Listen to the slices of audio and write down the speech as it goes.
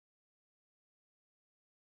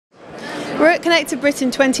We're at Connected Britain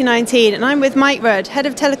 2019 and I'm with Mike Rudd, Head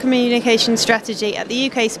of Telecommunications Strategy at the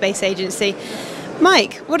UK Space Agency.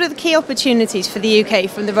 Mike, what are the key opportunities for the UK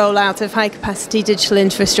from the rollout of high-capacity digital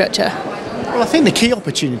infrastructure? Well, I think the key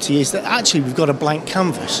opportunity is that actually we've got a blank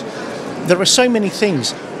canvas. There are so many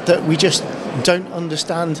things that we just don't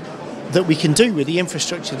understand that we can do with the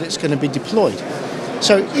infrastructure that's going to be deployed.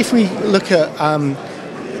 So if we look at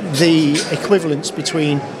the equivalence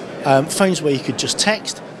between phones where you could just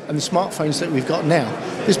text and the smartphones that we've got now,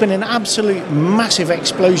 there's been an absolute massive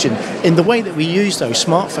explosion in the way that we use those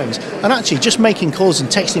smartphones. And actually just making calls and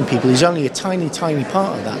texting people is only a tiny, tiny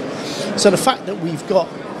part of that. So the fact that we've got,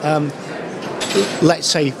 let's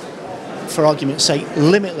say, for argument's sake,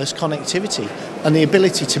 limitless connectivity and the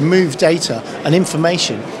ability to move data and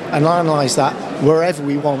information and analyse that wherever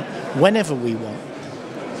we want, whenever we want.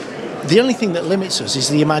 The only thing that limits us is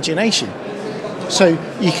the imagination. So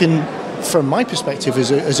you can, from my perspective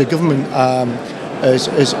as a government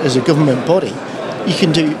as a government body, you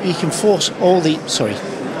can force all the, sorry,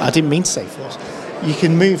 I didn't mean to say force. You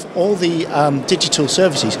can move all the digital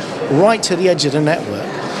services right to the edge of the network,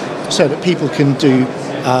 so that people can do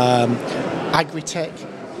agri-tech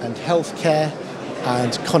and healthcare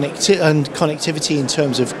and connectivity in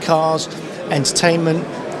terms of cars, entertainment,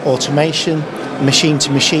 automation, machine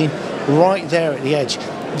to machine, right there at the edge.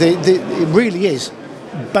 It really is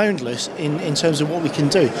boundless in terms of what we can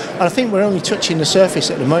do. And I think we're only touching the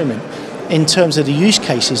surface at the moment in terms of the use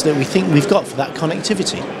cases that we think we've got for that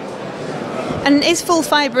connectivity. And is full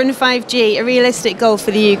fibre and 5G a realistic goal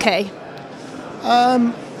for the UK?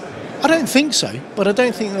 I don't think so, but I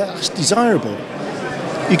don't think that's desirable.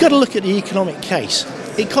 You've got to look at the economic case.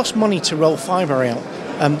 It costs money to roll fibre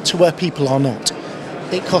out to where people are not.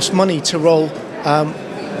 It costs money to roll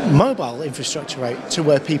mobile infrastructure out to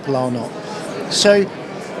where people are not. So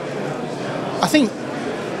I think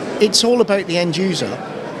it's all about the end user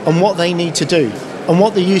and what they need to do and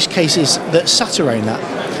what the use case is that's sat around that.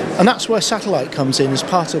 And that's where satellite comes in as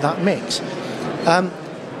part of that mix.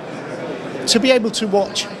 To be able to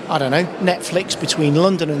watch, I don't know, Netflix between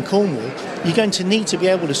London and Cornwall, you're going to need to be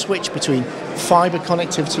able to switch between fibre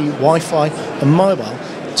connectivity, Wi-Fi and mobile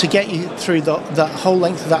to get you through that whole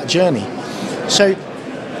length of that journey. So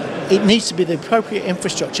it needs to be the appropriate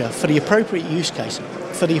infrastructure for the appropriate use case,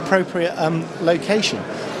 for the appropriate location.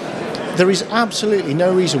 There is absolutely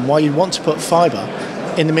no reason why you'd want to put fibre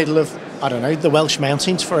in the middle of, I don't know, the Welsh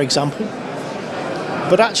Mountains, for example.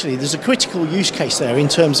 But actually, there's a critical use case there in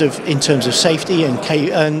terms of safety and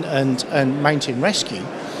mountain rescue,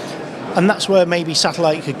 and that's where maybe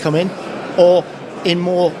satellite could come in, or in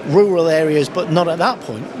more rural areas, but not at that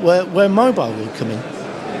point, where mobile will come in.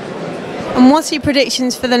 And what's your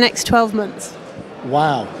predictions for the next 12 months?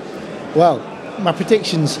 Wow. Well, my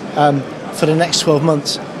predictions for the next 12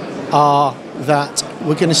 months are that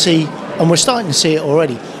we're going to see, and we're starting to see it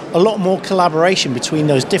already, a lot more collaboration between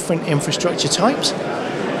those different infrastructure types.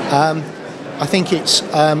 I think it's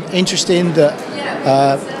interesting that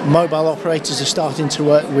mobile operators are starting to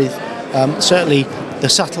work with certainly the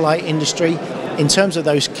satellite industry in terms of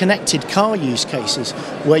those connected car use cases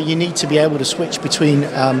where you need to be able to switch between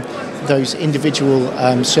those individual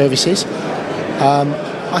services.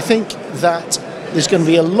 I think that there's going to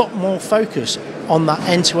be a lot more focus on that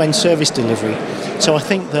end-to-end service delivery. So I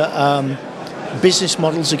think that business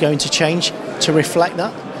models are going to change to reflect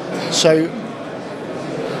that. So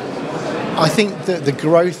I think that the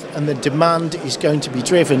growth and the demand is going to be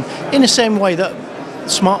driven in the same way that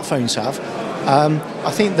smartphones have.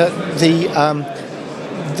 I think that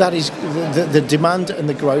that is the demand and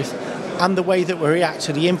the growth and the way that we react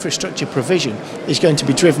to the infrastructure provision is going to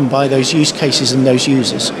be driven by those use cases and those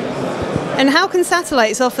users. And how can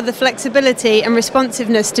satellites offer the flexibility and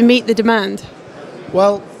responsiveness to meet the demand?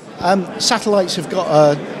 Well, satellites have got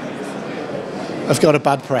a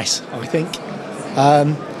bad press, I think.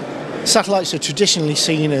 Satellites are traditionally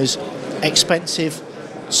seen as expensive,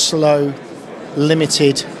 slow,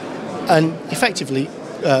 limited, and effectively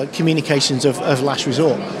communications of last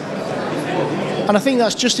resort. And I think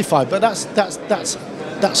that's justified, but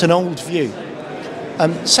that's an old view.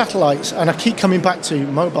 Satellites, and I keep coming back to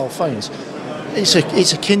mobile phones. It's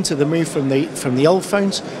akin to the move from the old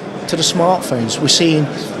phones to the smartphones. We're seeing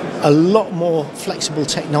a lot more flexible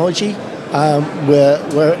technology.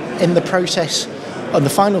 We're in the process on the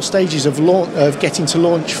final stages of getting to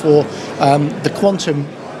launch for the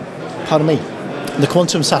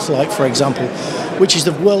quantum satellite, for example, which is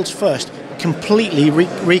the world's first completely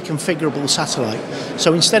reconfigurable satellite.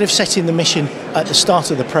 So instead of setting the mission at the start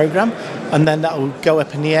of the program and then that would go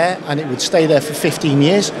up in the air and it would stay there for 15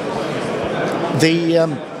 years,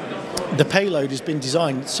 the the payload has been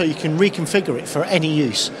designed so you can reconfigure it for any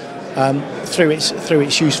use through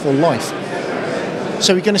its useful life.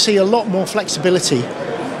 So we're going to see a lot more flexibility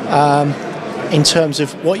in terms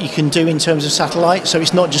of what you can do in terms of satellite. So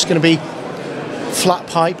it's not just going to be flat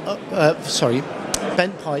pipe,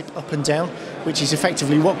 bent pipe up and down, which is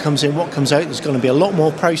effectively what comes in, what comes out. There's going to be a lot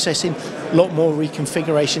more processing, a lot more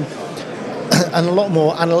reconfiguration, and a lot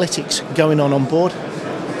more analytics going on board.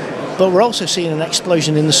 But we're also seeing an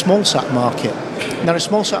explosion in the small sat market. Now the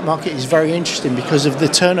small sat market is very interesting because of the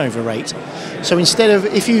turnover rate. So instead of,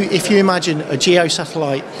 if you imagine a geo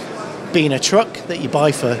satellite being a truck that you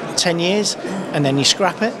buy for 10 years and then you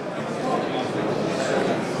scrap it,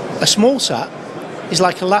 a small sat is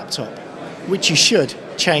like a laptop, which you should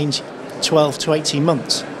change 12 to 18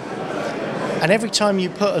 months. And every time you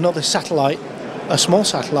put another satellite, a small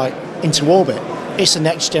satellite, into orbit, it's the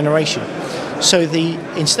next generation. So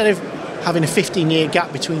instead of having a 15-year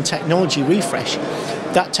gap between technology refresh,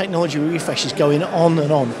 that technology refresh is going on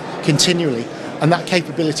and on continually, and that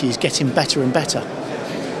capability is getting better and better.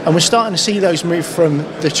 And we're starting to see those move from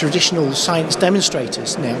the traditional science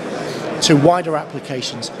demonstrators now to wider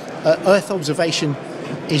applications. Earth observation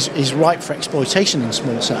is ripe for exploitation in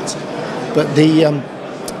small sats, but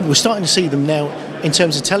we're starting to see them now in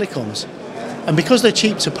terms of telecoms. And because they're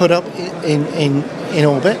cheap to put up in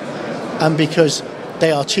orbit, and because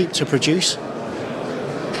they are cheap to produce,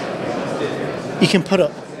 you can put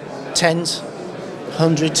up tens,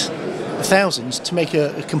 hundreds, thousands to make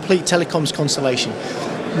a complete telecoms constellation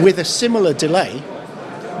with a similar delay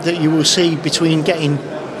that you will see between getting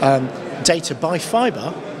data by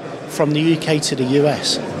fibre from the UK to the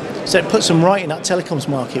US. So it puts them right in that telecoms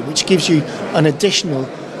market, which gives you an additional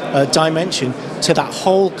dimension to that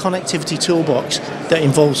whole connectivity toolbox that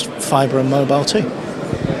involves fibre and mobile too.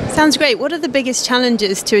 Sounds great. What are the biggest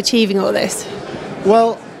challenges to achieving all this?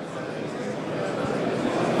 Well,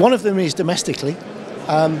 one of them is domestically,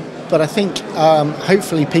 but I think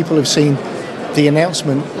hopefully people have seen the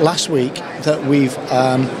announcement last week that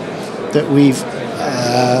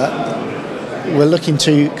we're looking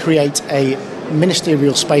to create a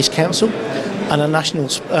ministerial space council and a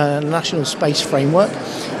national space framework,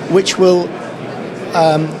 which will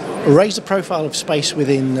raise the profile of space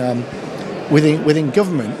within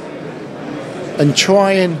government and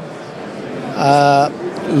try and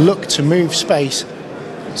look to move space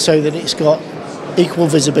so that it's got equal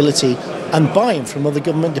visibility and buy-in from other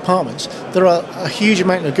government departments. There are a huge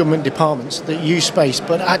amount of government departments that use space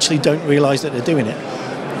but actually don't realise that they're doing it.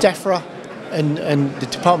 DEFRA and the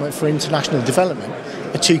Department for International Development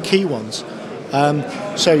are two key ones.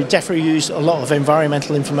 So DEFRA use a lot of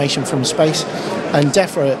environmental information from space, and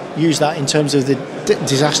DEFRA use that in terms of the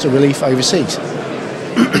disaster relief overseas.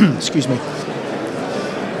 Excuse me.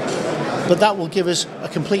 But that will give us a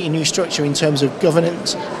completely new structure in terms of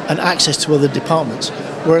governance and access to other departments.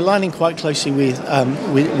 We're aligning quite closely with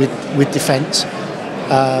Defence,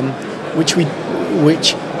 which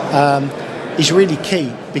is really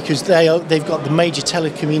key because they've got the major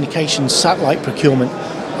telecommunications satellite procurement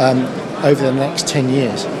over the next 10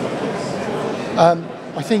 years.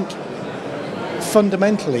 I think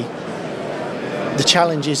fundamentally the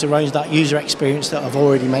challenge is around that user experience that I've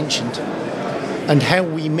already mentioned and how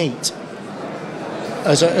we meet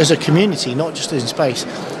as a community, not just in space,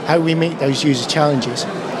 how we meet those user challenges.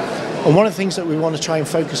 And one of the things that we want to try and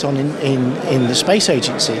focus on in the space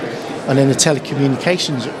agency and in the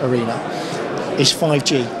telecommunications arena is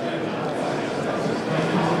 5G.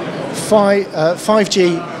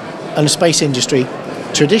 5G and the space industry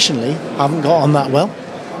traditionally haven't got on that well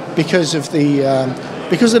because of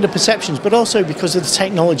the perceptions, but also because of the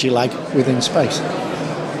technology lag within space.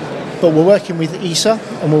 But we're working with ESA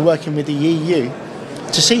and we're working with the EU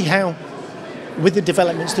to see how, with the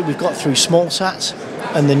developments that we've got through small sats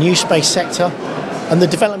and the new space sector and the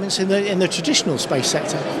developments in the traditional space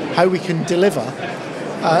sector, how we can deliver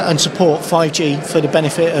and support 5G for the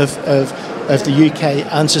benefit of the UK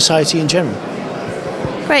and society in general.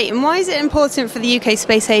 Great, and why is it important for the UK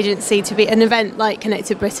Space Agency to be an event like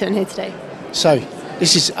Connected Britain here today? So,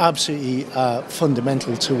 this is absolutely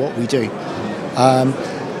fundamental to what we do.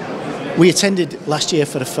 We attended last year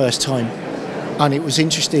for the first time, and it was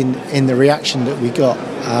interesting in the reaction that we got.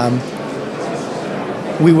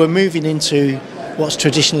 We were moving into what's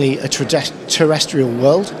traditionally a terrestrial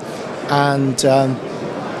world, and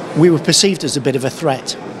we were perceived as a bit of a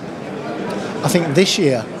threat. I think this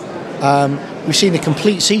year we've seen a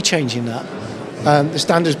complete sea change in that. The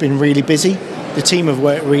stand has been really busy, the team have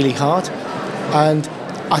worked really hard, and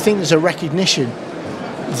I think there's a recognition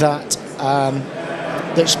that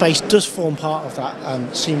that space does form part of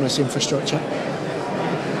that seamless infrastructure.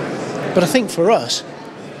 But I think for us,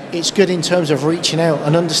 it's good in terms of reaching out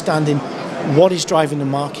and understanding what is driving the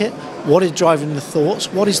market, what is driving the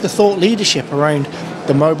thoughts, what is the thought leadership around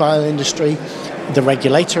the mobile industry, the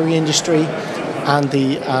regulatory industry, and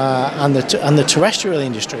the terrestrial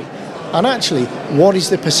industry, and actually what is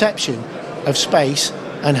the perception of space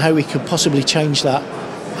and how we could possibly change that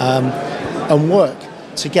and work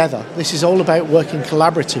together. This is all about working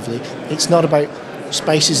collaboratively. It's not about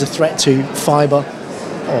space as a threat to fibre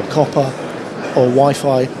or copper or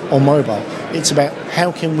Wi-Fi or mobile. It's about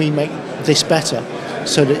how can we make this better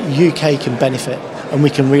so that UK can benefit and we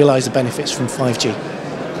can realise the benefits from 5G.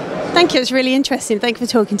 Thank you, it's really interesting. Thank you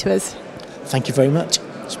for talking to us. Thank you very much.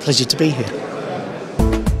 It's a pleasure to be here.